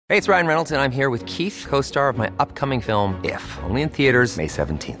Hey, it's Ryan Reynolds, and I'm here with Keith, co-star of my upcoming film, If, only in theaters May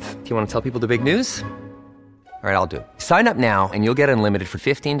 17th. Do you want to tell people the big news? All right, I'll do it. Sign up now and you'll get unlimited for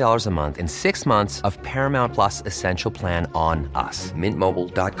 $15 a month and 6 months of Paramount Plus Essential Plan on us.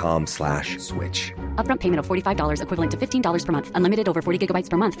 MintMobile.com/switch. Upfront payment of $45 equivalent to $15 per month. Unlimited over 40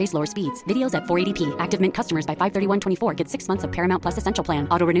 gigabytes per month. Face lower speeds. Videos at 480p. Active Mint customers by 531.24 get 6 months of Paramount Plus Essential Plan.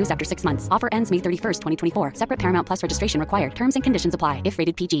 Auto renews after 6 months. Offer ends May 31st, 2024. Separate Paramount Plus registration required. Terms and conditions apply if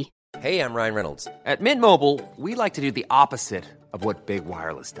rated PG. Hey, I'm Ryan Reynolds. At Mint Mobile, we like to do the opposite of what Big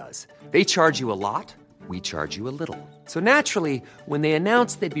Wireless does. They charge you a lot. We charge you a little. So naturally, when they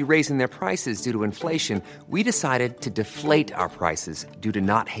announced they'd be raising their prices due to inflation, we decided to deflate our prices due to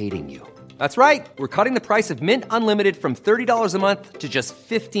not hating you. That's right. We're cutting the price of Mint Unlimited from $30 a month to just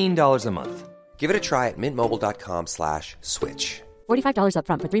 $15 a month. Give it a try at mintmobile.com/switch. $45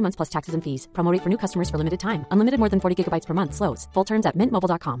 upfront for 3 months plus taxes and fees. Promo rate for new customers for limited time. Unlimited more than 40 gigabytes per month. Slows full terms at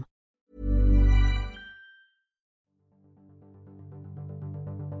mintmobile.com.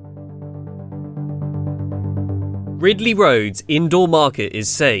 Ridley Road's indoor market is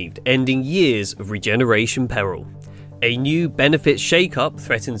saved, ending years of regeneration peril. A new benefits shake-up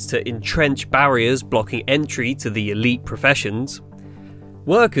threatens to entrench barriers blocking entry to the elite professions.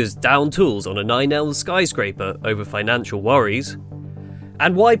 Workers down tools on a 9L skyscraper over financial worries.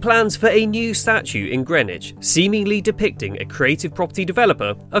 And why plans for a new statue in Greenwich, seemingly depicting a creative property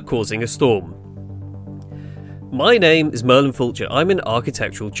developer, are causing a storm. My name is Merlin Fulcher. I'm an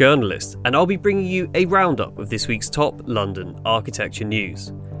architectural journalist, and I'll be bringing you a roundup of this week's top London architecture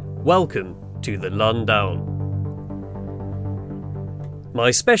news. Welcome to the Lundown. My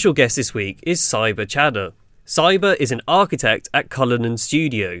special guest this week is Saiba Chadha. Saiba is an architect at Cullinan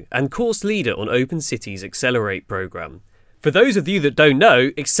Studio and course leader on Open Cities Accelerate programme. For those of you that don't know,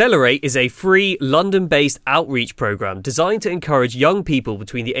 Accelerate is a free London-based outreach programme designed to encourage young people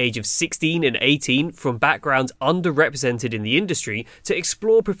between the age of 16 and 18 from backgrounds underrepresented in the industry to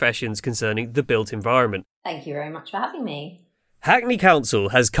explore professions concerning the built environment. Thank you very much for having me. Hackney Council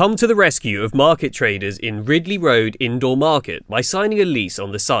has come to the rescue of market traders in Ridley Road Indoor Market by signing a lease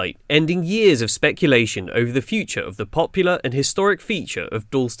on the site, ending years of speculation over the future of the popular and historic feature of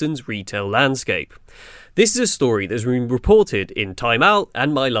Dalston's retail landscape. This is a story that has been reported in Time Out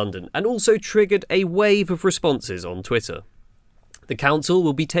and My London and also triggered a wave of responses on Twitter. The council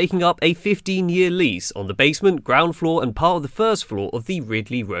will be taking up a 15-year lease on the basement, ground floor and part of the first floor of the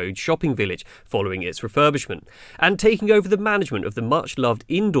Ridley Road shopping village following its refurbishment, and taking over the management of the much-loved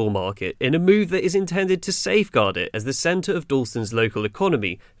indoor market in a move that is intended to safeguard it as the centre of Dalston's local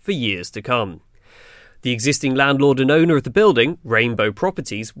economy for years to come. The existing landlord and owner of the building, Rainbow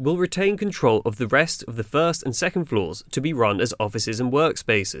Properties, will retain control of the rest of the first and second floors to be run as offices and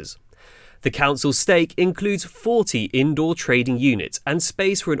workspaces. The council's stake includes 40 indoor trading units and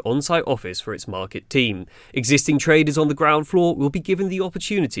space for an on-site office for its market team. Existing traders on the ground floor will be given the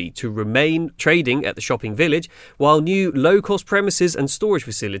opportunity to remain trading at the shopping village, while new low-cost premises and storage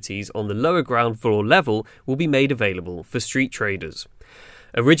facilities on the lower ground floor level will be made available for street traders.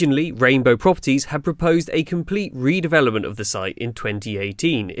 Originally, Rainbow Properties had proposed a complete redevelopment of the site in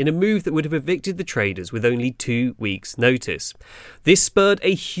 2018 in a move that would have evicted the traders with only 2 weeks' notice. This spurred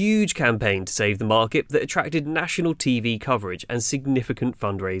a huge campaign to save the market that attracted national TV coverage and significant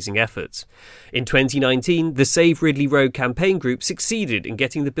fundraising efforts. In 2019, the Save Ridley Road campaign group succeeded in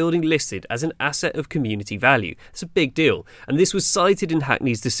getting the building listed as an asset of community value. It's a big deal, and this was cited in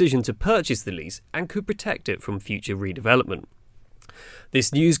Hackney's decision to purchase the lease and could protect it from future redevelopment.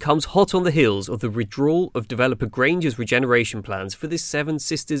 This news comes hot on the heels of the withdrawal of developer Granger's regeneration plans for the Seven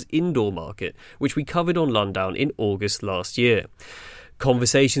Sisters indoor market, which we covered on Lundown in August last year.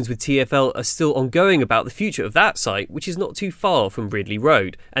 Conversations with TfL are still ongoing about the future of that site, which is not too far from Ridley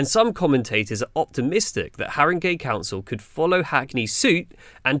Road, and some commentators are optimistic that Haringey Council could follow Hackney's suit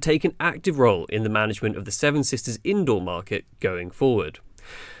and take an active role in the management of the Seven Sisters indoor market going forward.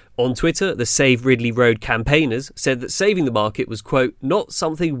 On Twitter, the Save Ridley Road campaigners said that saving the market was, quote, not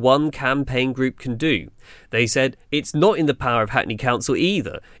something one campaign group can do. They said, it's not in the power of Hackney Council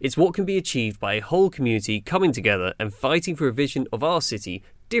either. It's what can be achieved by a whole community coming together and fighting for a vision of our city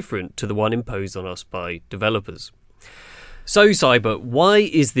different to the one imposed on us by developers. So, Saiba, why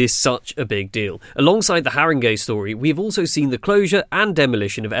is this such a big deal? Alongside the Haringey story, we have also seen the closure and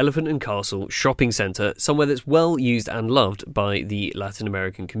demolition of Elephant and Castle shopping centre, somewhere that's well used and loved by the Latin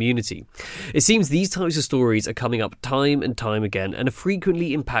American community. It seems these types of stories are coming up time and time again and are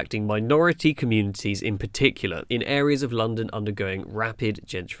frequently impacting minority communities in particular in areas of London undergoing rapid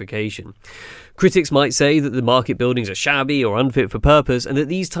gentrification. Critics might say that the market buildings are shabby or unfit for purpose and that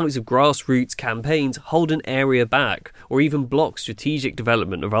these types of grassroots campaigns hold an area back or even can block strategic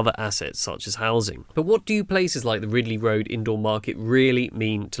development of other assets such as housing. But what do places like the Ridley Road Indoor Market really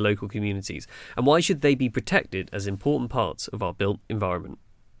mean to local communities, and why should they be protected as important parts of our built environment?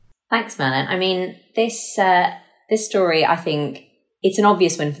 Thanks, Merlin. I mean, this story, I think it's an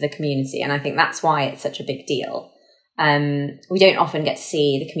obvious win for the community, and I think that's why it's such a big deal. We don't often get to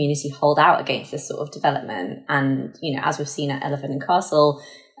see the community hold out against this sort of development, and as we've seen at Elephant and Castle,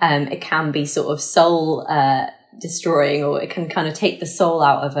 it can be sort of soul destroying, or it can kind of take the soul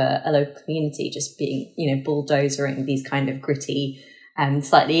out of a local community, just being bulldozering these kind of gritty and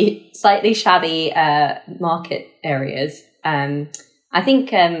slightly shabby market areas. I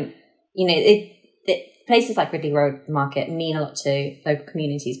think places like Ridley Road Market mean a lot to local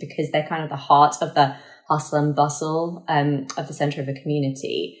communities because they're kind of the heart of the hustle and bustle of the centre of a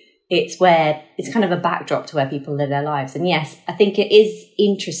community. It's kind of a backdrop to where people live their lives. And yes, I think it is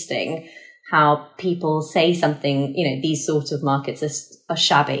interesting how people say something, these sort of markets are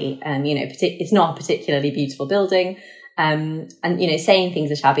shabby, and, it's not a particularly beautiful building. And saying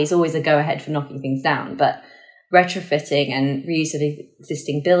things are shabby is always a go ahead for knocking things down. But retrofitting and reuse of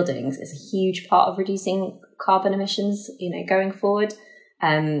existing buildings is a huge part of reducing carbon emissions, going forward.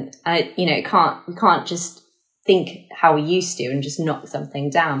 We can't just think how we used to and just knock something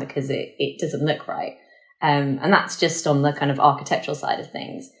down because it doesn't look right. And that's just on the kind of architectural side of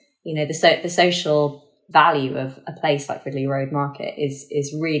things. The social value of a place like Ridley Road Market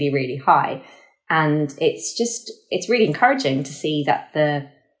is really, really high. And it's really encouraging to see that the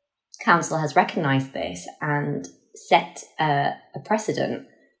council has recognised this and set a precedent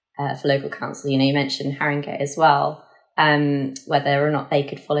for local council. You mentioned Haringey as well, whether or not they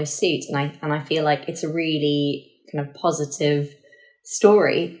could follow suit. And I feel like it's a really kind of positive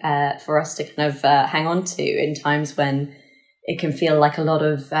story for us to kind of hang on to in times when it can feel like a lot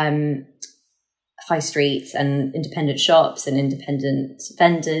of high streets and independent shops and independent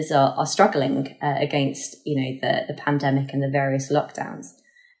vendors are struggling against the pandemic and the various lockdowns.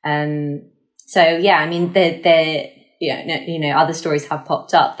 So yeah, I mean, other stories have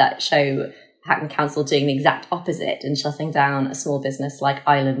popped up that show Hackney Council doing the exact opposite and shutting down a small business like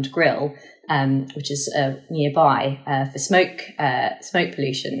Island Grill, which is nearby for smoke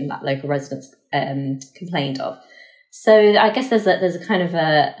pollution that local residents complained of. So I guess there's a kind of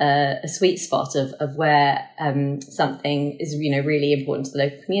a sweet spot of where something is really important to the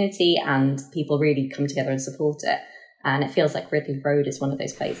local community and people really come together and support it. And it feels like Ridley Road is one of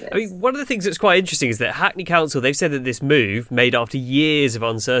those places. I mean, one of the things that's quite interesting is that Hackney Council, they've said that this move, made after years of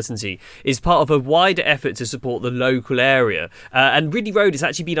uncertainty, is part of a wider effort to support the local area. And Ridley Road has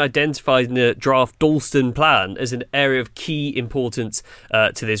actually been identified in the draft Dalston plan as an area of key importance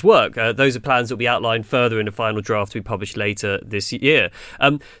to this work. Those are plans that will be outlined further in the final draft to be published later this year.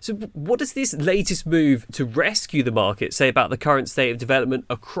 So what does this latest move to rescue the market say about the current state of development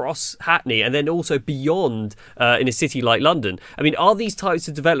across Hackney and then also beyond in a city like London? I mean, are these types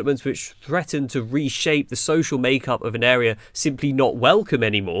of developments which threaten to reshape the social makeup of an area simply not welcome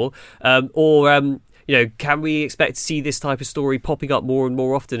anymore? Or can we expect to see this type of story popping up more and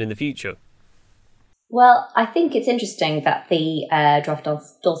more often in the future? Well, I think it's interesting that the draft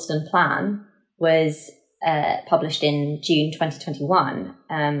Dalston plan was published in June 2021.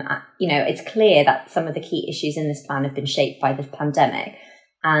 It's clear that some of the key issues in this plan have been shaped by the pandemic,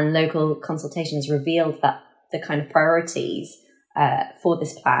 and local consultations revealed that the kind of priorities for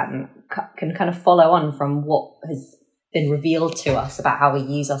this plan can kind of follow on from what has been revealed to us about how we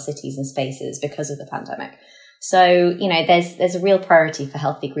use our cities and spaces because of the pandemic. So, there's a real priority for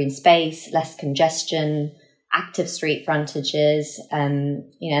healthy green space, less congestion, active street frontages, and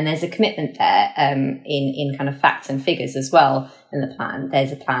there's a commitment there in kind of facts and figures as well in the plan.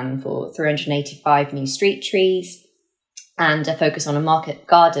 There's a plan for 385 new street trees and a focus on a market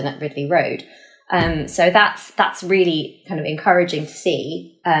garden at Ridley Road. So that's really kind of encouraging to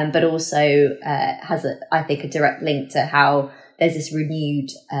see, but also has I think a direct link to how there's this renewed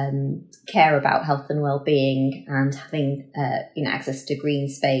care about health and well-being and having access to green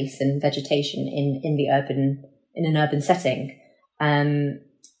space and vegetation in an urban setting. And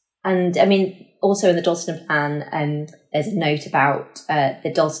I mean, also in the Dalston plan, there's a note about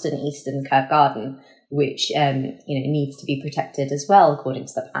the Dalston Eastern Curve Garden, which needs to be protected as well according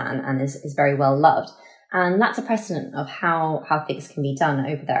to the plan and is very well loved. And that's a precedent of how things can be done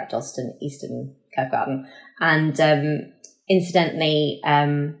over there at Dalston Eastern Curve Garden. And incidentally,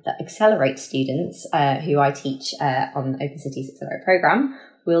 the Accelerate students who I teach on Open Cities Accelerate programme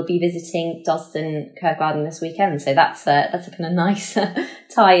will be visiting Dalston Curve Garden this weekend. So that's a kind of nice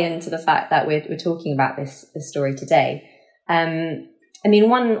tie-in to the fact that we're talking about this story today. I mean,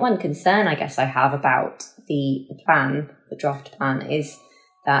 one concern I guess I have about the plan the draft plan is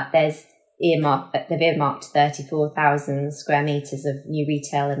that they've earmarked 34,000 square metres of new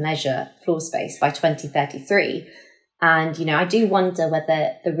retail and leisure floor space by 2033. And, I do wonder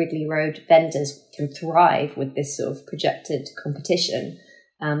whether the Ridley Road vendors can thrive with this sort of projected competition.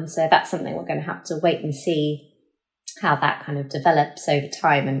 So that's something we're going to have to wait and see how that kind of develops over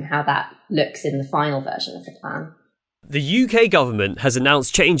time and how that looks in the final version of the plan. The UK government has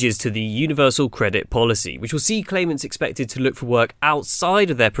announced changes to the Universal Credit Policy, which will see claimants expected to look for work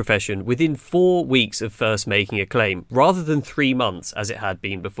outside of their profession within 4 weeks of first making a claim, rather than 3 months as it had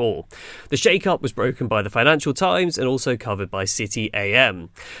been before. The shake-up was broken by the Financial Times and also covered by City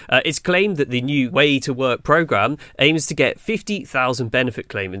AM. It's claimed that the new Way to Work programme aims to get 50,000 benefit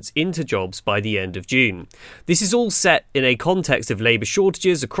claimants into jobs by the end of June. This is all set in a context of labour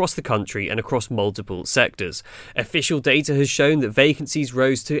shortages across the country and across multiple sectors. Official data has shown that vacancies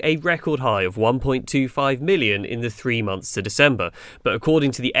rose to a record high of 1.25 million in the 3 months to December. But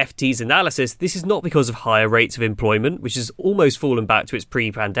according to the FT's analysis, this is not because of higher rates of employment, which has almost fallen back to its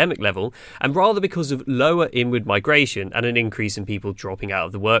pre-pandemic level, and rather because of lower inward migration and an increase in people dropping out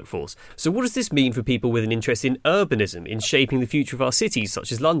of the workforce. So what does this mean for people with an interest in urbanism, in shaping the future of our cities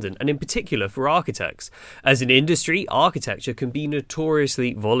such as London, and in particular for architects? As an industry, architecture can be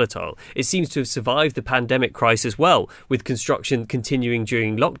notoriously volatile. It seems to have survived the pandemic crisis well, with construction continuing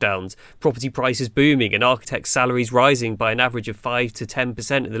during lockdowns, property prices booming and architects' salaries rising by an average of 5 to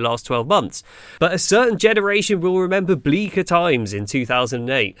 10% in the last 12 months. But a certain generation will remember bleaker times in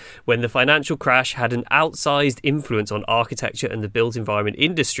 2008, when the financial crash had an outsized influence on architecture and the built environment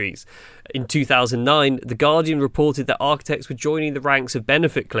industries. In 2009, The Guardian reported that architects were joining the ranks of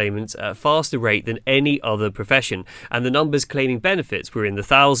benefit claimants at a faster rate than any other profession, and the numbers claiming benefits were in the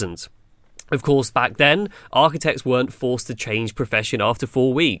thousands. Of course, back then, architects weren't forced to change profession after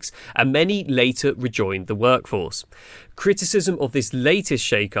 4 weeks, and many later rejoined the workforce. Criticism of this latest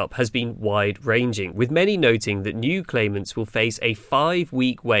shake-up has been wide-ranging, with many noting that new claimants will face a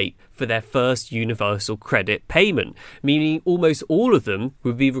 5-week wait for their first universal credit payment, meaning almost all of them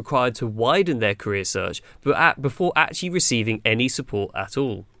would be required to widen their career search before actually receiving any support at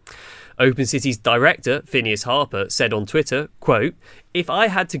all. Open City's director, Phineas Harper, said on Twitter, quote, "If I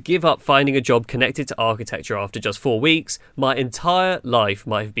had to give up finding a job connected to architecture after just 4 weeks, my entire life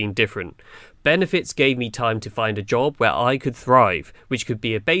might have been different. Benefits gave me time to find a job where I could thrive, which could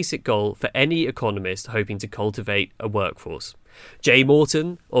be a basic goal for any economist hoping to cultivate a workforce." Jay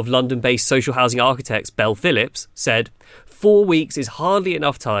Morton, of London-based social housing architects Bell Phillips, said, "4 weeks is hardly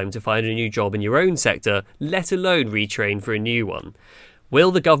enough time to find a new job in your own sector, let alone retrain for a new one."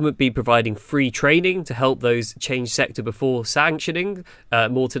 Will the government be providing free training to help those change sector before sanctioning?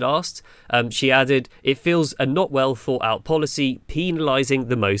 Morton asked. She added, "It feels a not well thought out policy penalising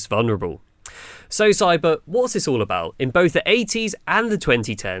the most vulnerable." So, Cyber, what's this all about? In both the 80s and the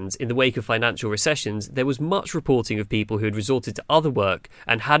 2010s, in the wake of financial recessions, there was much reporting of people who had resorted to other work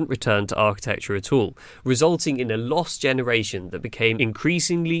and hadn't returned to architecture at all, resulting in a lost generation that became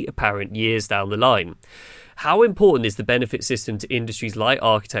increasingly apparent years down the line. How important is the benefit system to industries like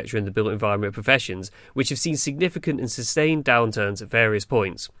architecture and the built environment professions, which have seen significant and sustained downturns at various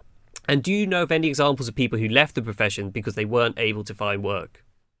points? And do you know of any examples of people who left the profession because they weren't able to find work?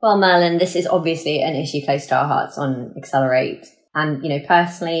 Well, Merlin, this is obviously an issue close to our hearts on Accelerate. And,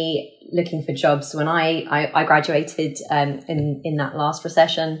 personally, looking for jobs, when I graduated in that last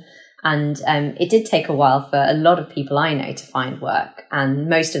recession, and it did take a while for a lot of people I know to find work. And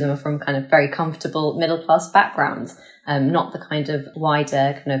most of them are from kind of very comfortable middle-class backgrounds, not the kind of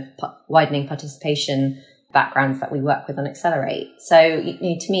widening participation backgrounds that we work with on Accelerate. So,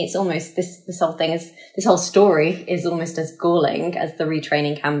 to me, it's almost this whole story is almost as galling as the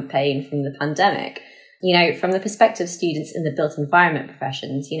retraining campaign from the pandemic. From the perspective of students in the built environment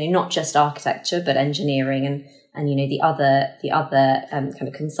professions, not just architecture, but engineering and the other kind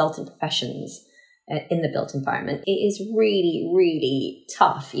of consultant professions in the built environment, it is really, really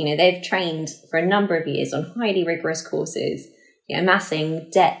tough. They've trained for a number of years on highly rigorous courses, amassing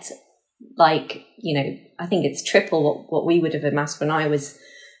debt like, I think it's triple what we would have amassed when I was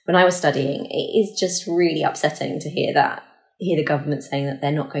studying. It is just really upsetting to hear the government saying that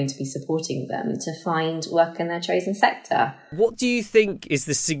they're not going to be supporting them to find work in their chosen sector. What do you think is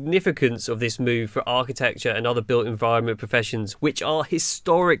the significance of this move for architecture and other built environment professions, which are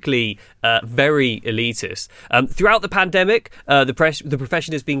historically very elitist? Throughout the pandemic, the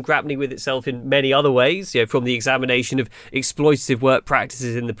profession has been grappling with itself in many other ways, from the examination of exploitative work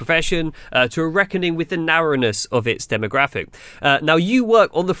practices in the profession to a reckoning with the narrowness of its demographic. Now, you work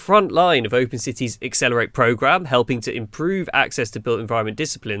on the front line of Open City's Accelerate programme, helping to improve access to built environment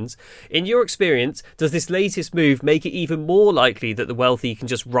disciplines. In your experience, does this latest move make it even more likely that the wealthy can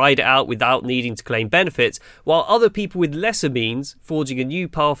just ride it out without needing to claim benefits, while other people with lesser means, forging a new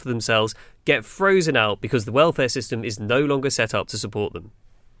path for themselves, get frozen out because the welfare system is no longer set up to support them?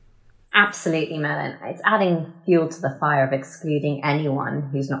 Absolutely, Melon. It's adding fuel to the fire of excluding anyone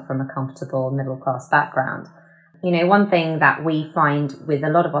who's not from a comfortable middle-class background. You know, one thing that we find with a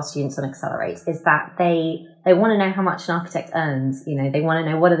lot of our students on Accelerate is that they want to know how much an architect earns. You know, they want to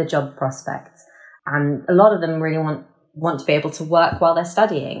know what are the job prospects. And a lot of them really want to be able to work while they're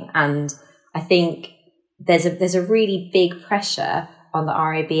studying. And I think there's a really big pressure on the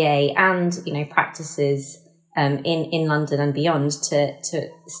RIBA and, you know, practices in London and beyond to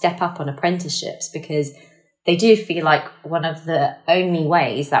step up on apprenticeships, because they do feel like one of the only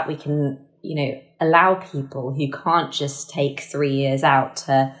ways that we can, you know, allow people who can't just take 3 years out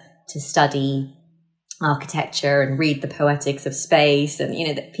to study architecture and read the poetics of space, and, you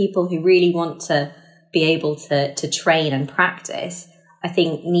know, that people who really want to be able to train and practice, I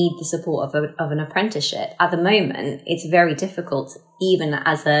think, need the support of an apprenticeship. At the moment, it's very difficult, even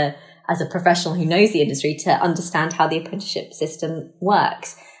as a professional who knows the industry, to understand how the apprenticeship system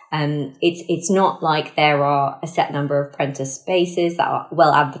works. It's not like there are a set number of apprentice spaces that are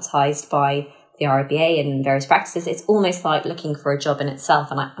well advertised by the RIBA and various practices. It's almost like looking for a job in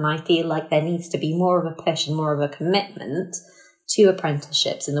itself. And I feel like there needs to be more of a push and more of a commitment to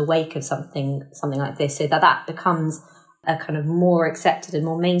apprenticeships in the wake of something like this, so that becomes a kind of more accepted and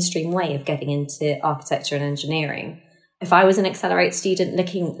more mainstream way of getting into architecture and engineering. If I was an Accelerate student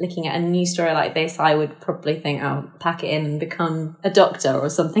looking at a new story like this, I would probably think, oh, pack it in and become a doctor or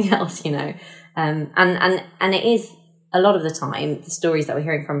something else, you know. And it is, a lot of the time, the stories that we're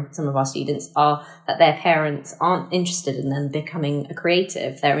hearing from some of our students are that their parents aren't interested in them becoming a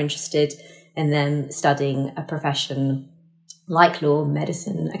creative. They're interested in them studying a profession like law,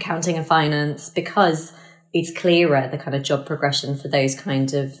 medicine, accounting and finance, because it's clearer the kind of job progression for those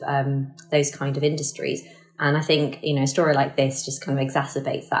kind of industries. And I think, you know, a story like this just kind of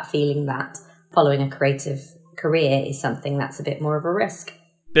exacerbates that feeling that following a creative career is something that's a bit more of a risk.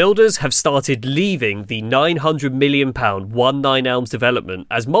 Builders have started leaving the £900 million 19 Elms development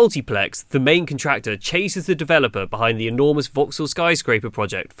as Multiplex, the main contractor, chases the developer behind the enormous Vauxhall skyscraper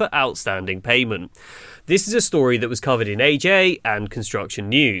project for outstanding payment. This is a story that was covered in AJ and Construction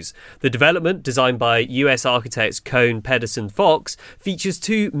News. The development, designed by US architects Cohn, Pedersen, Fox, features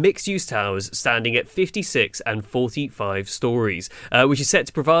two mixed-use towers standing at 56 and 45 stories, which is set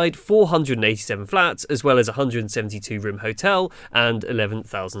to provide 487 flats, as well as a 172-room hotel and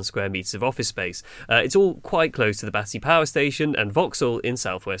 11,000 square metres of office space. It's all quite close to the Battersea Power Station and Vauxhall in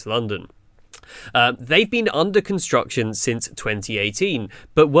southwest London. They've been under construction since 2018,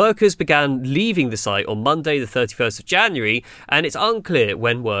 but workers began leaving the site on Monday the 31st of January, and it's unclear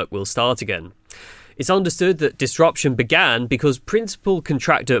when work will start again. It's understood that disruption began because principal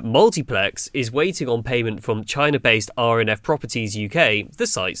contractor Multiplex is waiting on payment from China-based R&F Properties UK, the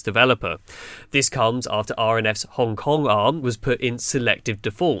site's developer. This comes after R&F's Hong Kong arm was put in selective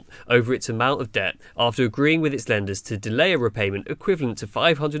default over its amount of debt after agreeing with its lenders to delay a repayment equivalent to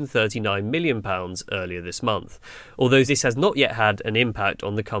 £539 million earlier this month, although this has not yet had an impact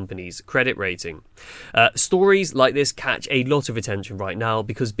on the company's credit rating. Stories like this catch a lot of attention right now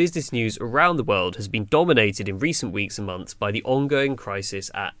because business news around the world has been dominated in recent weeks and months by the ongoing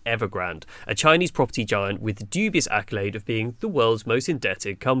crisis at Evergrande, a Chinese property giant with the dubious accolade of being the world's most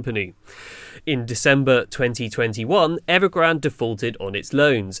indebted company. In December 2021, Evergrande defaulted on its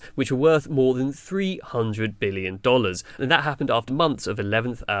loans, which were worth more than $300 billion, and that happened after months of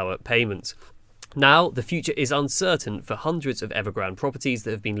 11th hour payments. Now, the future is uncertain for hundreds of Evergrande properties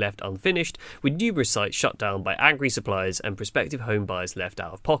that have been left unfinished, with numerous sites shut down by angry suppliers and prospective home buyers left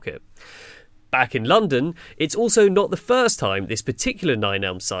out of pocket. Back in London, it's also not the first time this particular 9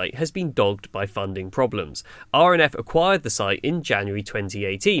 Elms site has been dogged by funding problems. R&F acquired the site in January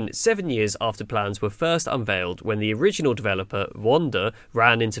 2018, 7 years after plans were first unveiled when the original developer, Wanda,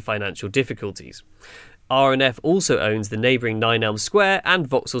 ran into financial difficulties. R&F also owns the neighbouring 9 Elms Square and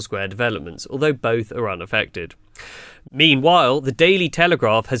Vauxhall Square developments, although both are unaffected. Meanwhile, the Daily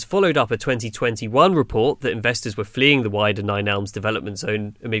Telegraph has followed up a 2021 report that investors were fleeing the wider 9 Elms development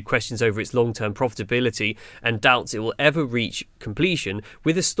zone amid questions over its long-term profitability and doubts it will ever reach completion,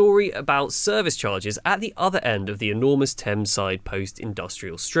 with a story about service charges at the other end of the enormous Thameside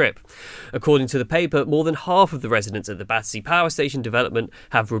post-industrial strip. According to the paper, more than half of the residents at the Battersea Power Station development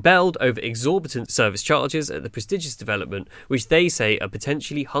have rebelled over exorbitant service charges at the prestigious development, which they say are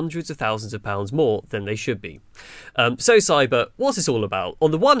potentially hundreds of thousands of pounds more than they should be. So Cyber, what's this all about?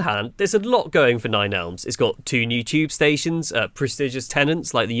 On the one hand, there's a lot going for Nine Elms. It's got 2 new tube stations, prestigious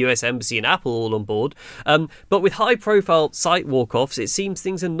tenants like the US Embassy and Apple all on board. But with high-profile site walk-offs, it seems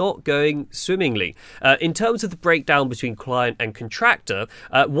things are not going swimmingly. In terms of the breakdown between client and contractor,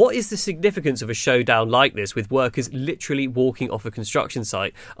 what is the significance of a showdown like this with workers literally walking off a construction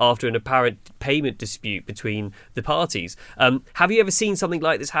site after an apparent payment dispute between the parties? Have you ever seen something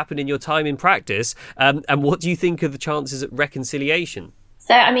like this happen in your time in practice? And what do you think are the chances of reconciliation?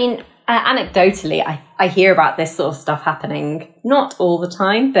 So, I mean, anecdotally, I hear about this sort of stuff happening, not all the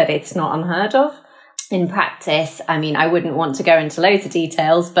time, but it's not unheard of. In practice, I mean, I wouldn't want to go into loads of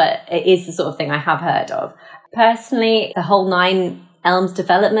details, but it is the sort of thing I have heard of. Personally, the whole Nine Elms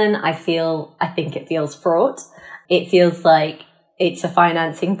development, I think it feels fraught. It feels like it's a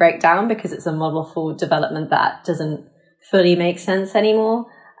financing breakdown because it's a model for development that doesn't fully make sense anymore.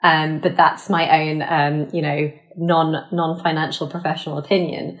 But that's my own, non-financial professional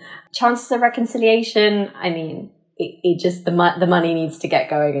opinion. Chances of reconciliation, I mean, it just, the money needs to get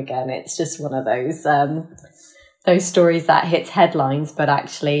going again. It's just one of those stories that hits headlines, but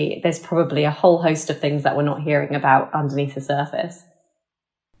actually there's probably a whole host of things that we're not hearing about underneath the surface.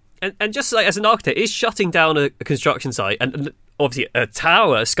 And just like as an architect, is shutting down a construction site and obviously a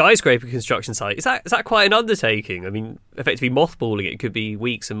skyscraper construction site, is that quite an undertaking? I mean, effectively mothballing it could be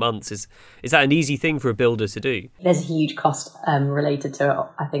weeks and months. Is that an easy thing for a builder to do? There's a huge cost related to it.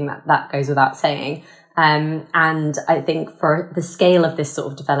 I think that goes without saying. And I think for the scale of this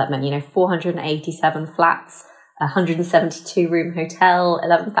sort of development, 487 flats, 172 room hotel,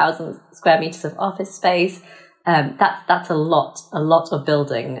 11,000 square meters of office space. That's a lot of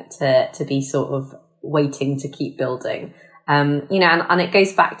building to be sort of waiting to keep building. And it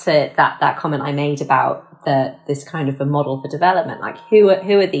goes back to that comment I made about this kind of a model for development. Like who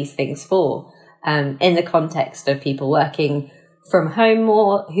are these things for? In the context of people working from home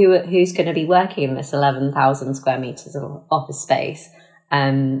more, who's going to be working in this 11,000 square meters of office space?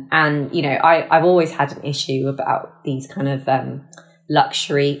 I've always had an issue about these kind of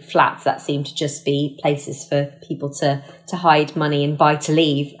luxury flats that seem to just be places for people to hide money and buy to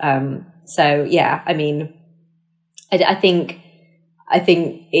leave. So yeah, I mean, I think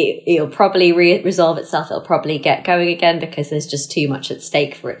it'll probably resolve itself. It'll probably get going again because there's just too much at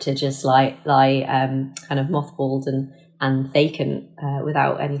stake for it to just lie kind of mothballed and vacant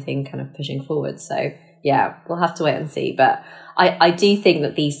without anything kind of pushing forward. So yeah, we'll have to wait and see. But I do think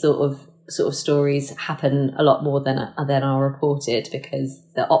that these sort of stories happen a lot more than are reported because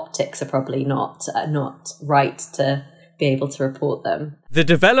the optics are probably not right to be able to report them. The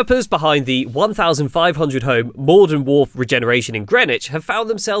developers behind the 1,500 home Morden Wharf regeneration in Greenwich have found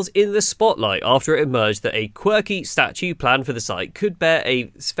themselves in the spotlight after it emerged that a quirky statue planned for the site could bear a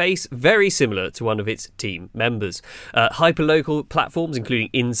face very similar to one of its team members. Hyperlocal platforms including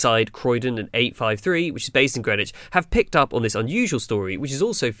Inside, Croydon and 853, which is based in Greenwich, have picked up on this unusual story, which is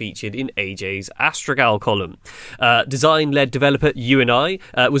also featured in AJ's Astragal column. Design-led developer UNI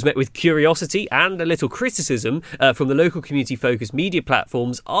was met with curiosity and a little criticism from the local community-focused media platforms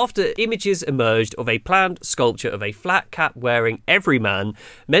after images emerged of a planned sculpture of a flat cap wearing everyman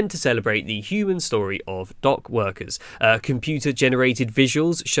meant to celebrate the human story of dock workers. Computer generated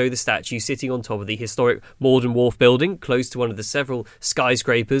visuals show the statue sitting on top of the historic Morden Wharf building close to one of the several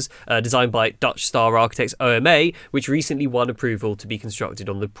skyscrapers designed by Dutch Star Architects OMA, which recently won approval to be constructed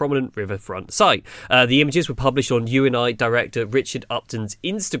on the prominent riverfront site. The images were published on UNI director Richard Upton's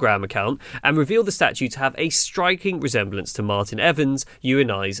Instagram account and revealed the statue to have a striking resemblance to Martin Evans,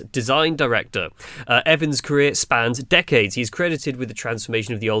 UNI's design director. Evans' career spans decades. He's credited with the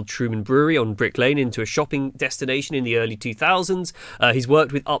transformation of the old Truman Brewery on Brick Lane into a shopping destination in the early 2000s. He's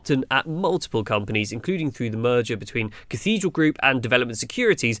worked with Upton at multiple companies, including through the merger between Cathedral Group and Development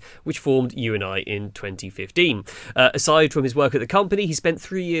Securities, which formed UNI in 2015. Aside from his work at the company, he spent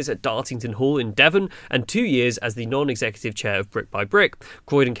 3 years at Dartington Hall in Devon and 2 years as the non-executive chair of Brick by Brick,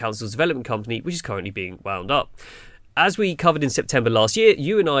 Croydon Council's development company, which is currently being wound up. As we covered in September last year,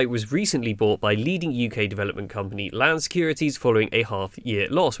 UNI was recently bought by leading UK development company Land Securities following a half-year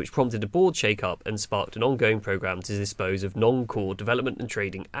loss, which prompted a board shake-up and sparked an ongoing programme to dispose of non-core development and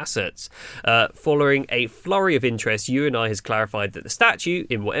trading assets. Following a flurry of interest, UNI has clarified that the statue,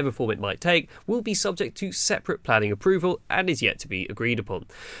 in whatever form it might take, will be subject to separate planning approval and is yet to be agreed upon.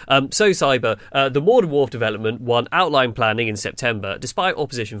 So Cyber, the Morden Wharf development won outline planning in September, despite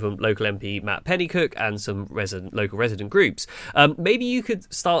opposition from local MP Matt Pennycook and some local resident groups. Maybe you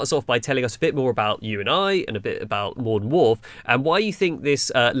could start us off by telling us a bit more about U+I and a bit about Morden Wharf and why you think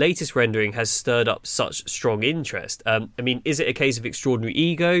this latest rendering has stirred up such strong interest. I mean, is it a case of extraordinary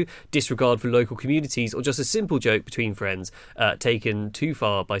ego, disregard for local communities, or just a simple joke between friends taken too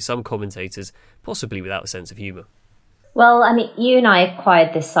far by some commentators, possibly without a sense of humour? Well, I mean, U+I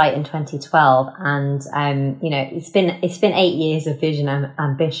acquired this site in 2012, and it's been 8 years of vision and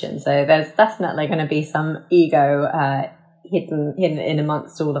ambition. So there's definitely going to be some ego hidden in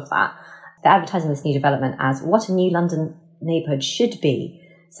amongst all of that. They're advertising this new development as what a new London neighbourhood should be.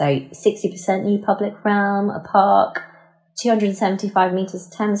 So 60% new public realm, a park, 275 metres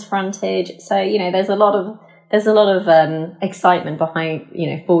Thames frontage. So there's a lot of excitement behind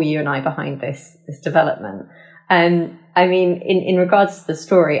for U+I behind this development. I mean, in regards to the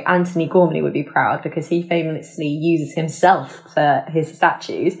story, Anthony Gormley would be proud because he famously uses himself for his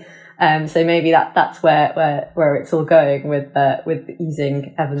statues. So maybe that's where it's all going with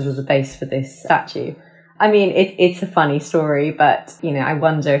using Evans as a base for this statue. I mean, it's a funny story, but I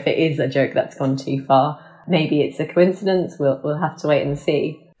wonder if it is a joke that's gone too far. Maybe it's a coincidence. We'll have to wait and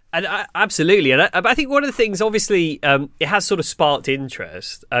see. And absolutely. And I think one of the things, obviously, it has sort of sparked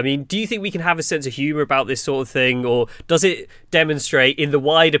interest. I mean, do you think we can have a sense of humour about this sort of thing? Or does it demonstrate in the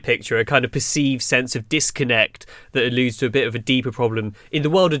wider picture a kind of perceived sense of disconnect that alludes to a bit of a deeper problem in the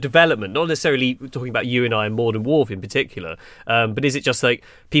world of development? Not necessarily talking about U+I and Morden Wharf in particular. But is it just like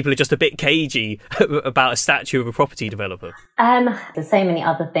people are just a bit cagey about a statue of a property developer? There's so many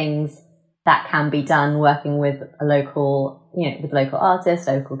other things that can be done working with with local artists,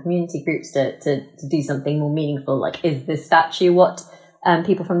 local community groups to do something more meaningful. Like, is this statue what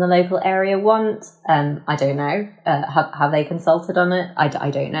people from the local area want? I don't know. Have they consulted on it? I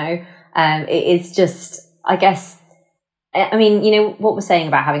don't know. It is just, I guess, I mean, what we're saying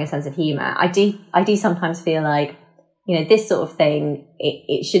about having a sense of humour, I do sometimes feel like, this sort of thing,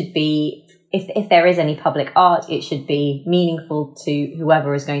 it should be, if there is any public art, it should be meaningful to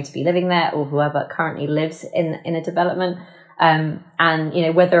whoever is going to be living there or whoever currently lives in a development.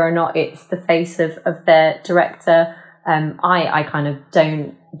 And whether or not it's the face of their director, I kind of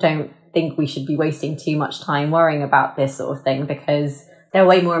don't think we should be wasting too much time worrying about this sort of thing, because there are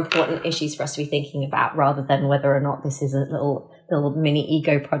way more important issues for us to be thinking about rather than whether or not this is a little mini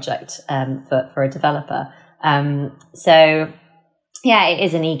ego project for a developer. So yeah, it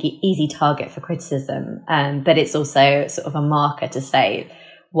is an easy target for criticism, but it's also sort of a marker to say,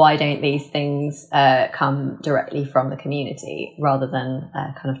 why don't these things come directly from the community rather than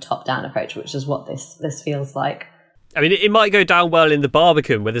a kind of top-down approach, which is what this feels like. I mean, it might go down well in the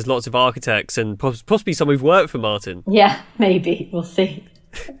Barbican, where there's lots of architects and possibly some who've worked for Martin. Yeah, maybe. We'll see.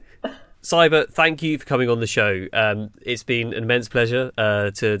 Saiba, thank you for coming on the show. It's been an immense pleasure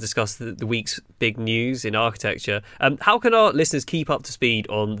to discuss the week's big news in architecture. How can our listeners keep up to speed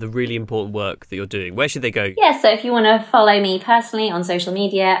on the really important work that you're doing? Where should they go? Yeah, so if you want to follow me personally on social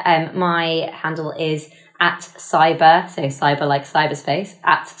media, my handle is @Saiba, so Saiba like cyberspace,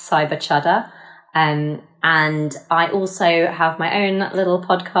 @SaibaChudda. And I also have my own little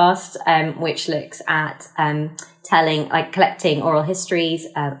podcast, which looks at collecting oral histories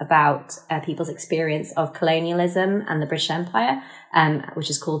about people's experience of colonialism and the British Empire,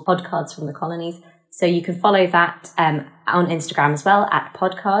 which is called Podcards from the Colonies. So you can follow that on Instagram as well,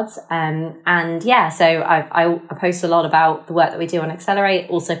 @Podcards. And yeah, so I post a lot about the work that we do on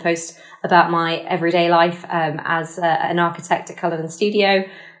Accelerate, also post about my everyday life as an architect at Culloden Studio,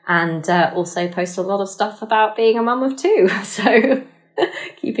 and also post a lot of stuff about being a mum of two. So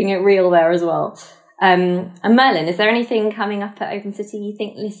keeping it real there as well. And Merlin, is there anything coming up at Open City you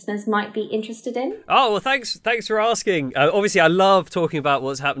think listeners might be interested in? Oh, well, thanks for asking. Obviously, I love talking about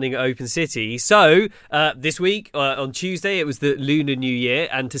what's happening at Open City. So this week, on Tuesday, it was the Lunar New Year.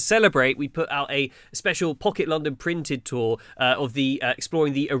 And to celebrate, we put out a special Pocket London printed tour of the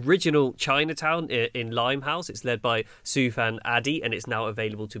exploring the original Chinatown in Limehouse. It's led by Sufan Addy, and it's now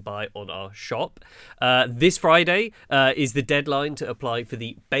available to buy on our shop. This Friday is the deadline to apply for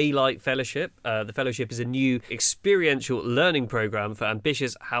the Baylight Fellowship. The fellowship is a new experiential learning programme for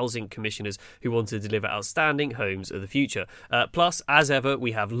ambitious housing commissioners who want to deliver outstanding homes of the future. Plus, as ever,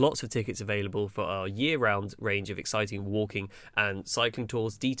 we have lots of tickets available for our year-round range of exciting walking and cycling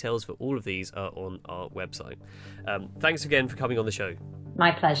tours. Details for all of these are on our website. Thanks again for coming on the show.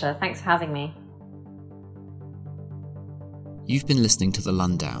 My pleasure. Thanks for having me. You've been listening to The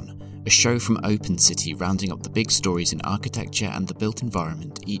Lundown, a show from Open City rounding up the big stories in architecture and the built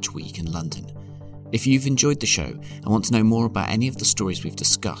environment each week in London. If you've enjoyed the show and want to know more about any of the stories we've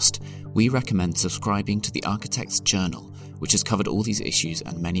discussed, we recommend subscribing to The Architect's Journal, which has covered all these issues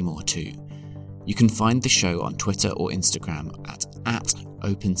and many more too. You can find the show on Twitter or Instagram at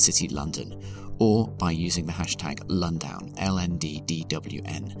 @OpenCityLondon or by using the hashtag Lundown,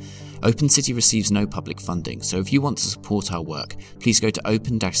 LNDDWN. Open City receives no public funding, so if you want to support our work, please go to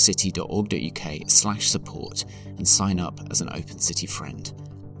open-city.org.uk/support and sign up as an Open City friend.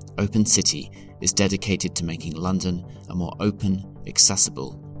 Open City is dedicated to making London a more open,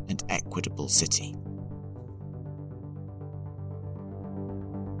 accessible, and equitable city.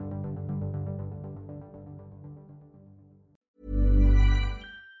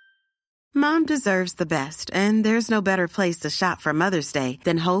 Mom deserves the best, and there's no better place to shop for Mother's Day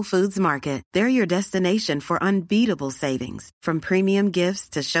than Whole Foods Market. They're your destination for unbeatable savings, from premium gifts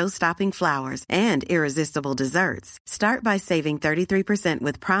to show-stopping flowers and irresistible desserts. Start by saving 33%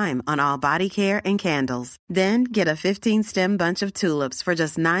 with Prime on all body care and candles. Then get a 15-stem bunch of tulips for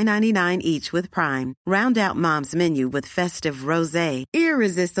just $9.99 each with Prime. Round out Mom's menu with festive rosé,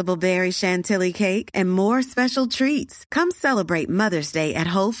 irresistible berry chantilly cake, and more special treats. Come celebrate Mother's Day at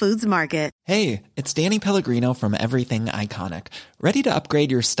Whole Foods Market. Hey, it's Danny Pellegrino from Everything Iconic. Ready to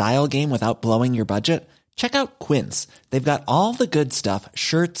upgrade your style game without blowing your budget? Check out Quince. They've got all the good stuff,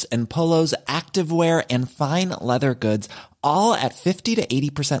 shirts and polos, activewear, and fine leather goods, all at 50 to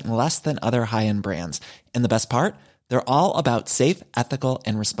 80% less than other high-end brands. And the best part? They're all about safe, ethical,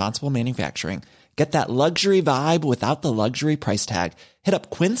 and responsible manufacturing. Get that luxury vibe without the luxury price tag. Hit up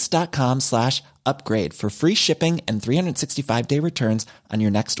quince.com/upgrade for free shipping and 365-day returns on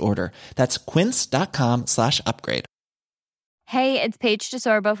your next order. That's quince.com/upgrade. Hey, it's Paige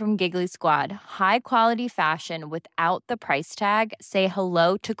DeSorbo from Giggly Squad. High quality fashion without the price tag. Say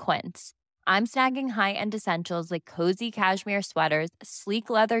hello to Quince. I'm snagging high-end essentials like cozy cashmere sweaters, sleek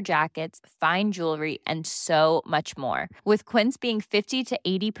leather jackets, fine jewelry, and so much more. With Quince being 50 to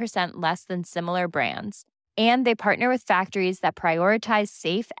 80% less than similar brands. And they partner with factories that prioritize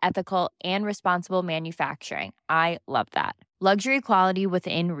safe, ethical, and responsible manufacturing. I love that. Luxury quality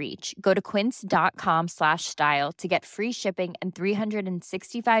within reach. Go to quince.com/style to get free shipping and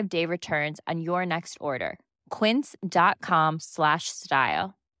 365-day returns on your next order.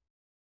 Quince.com/style.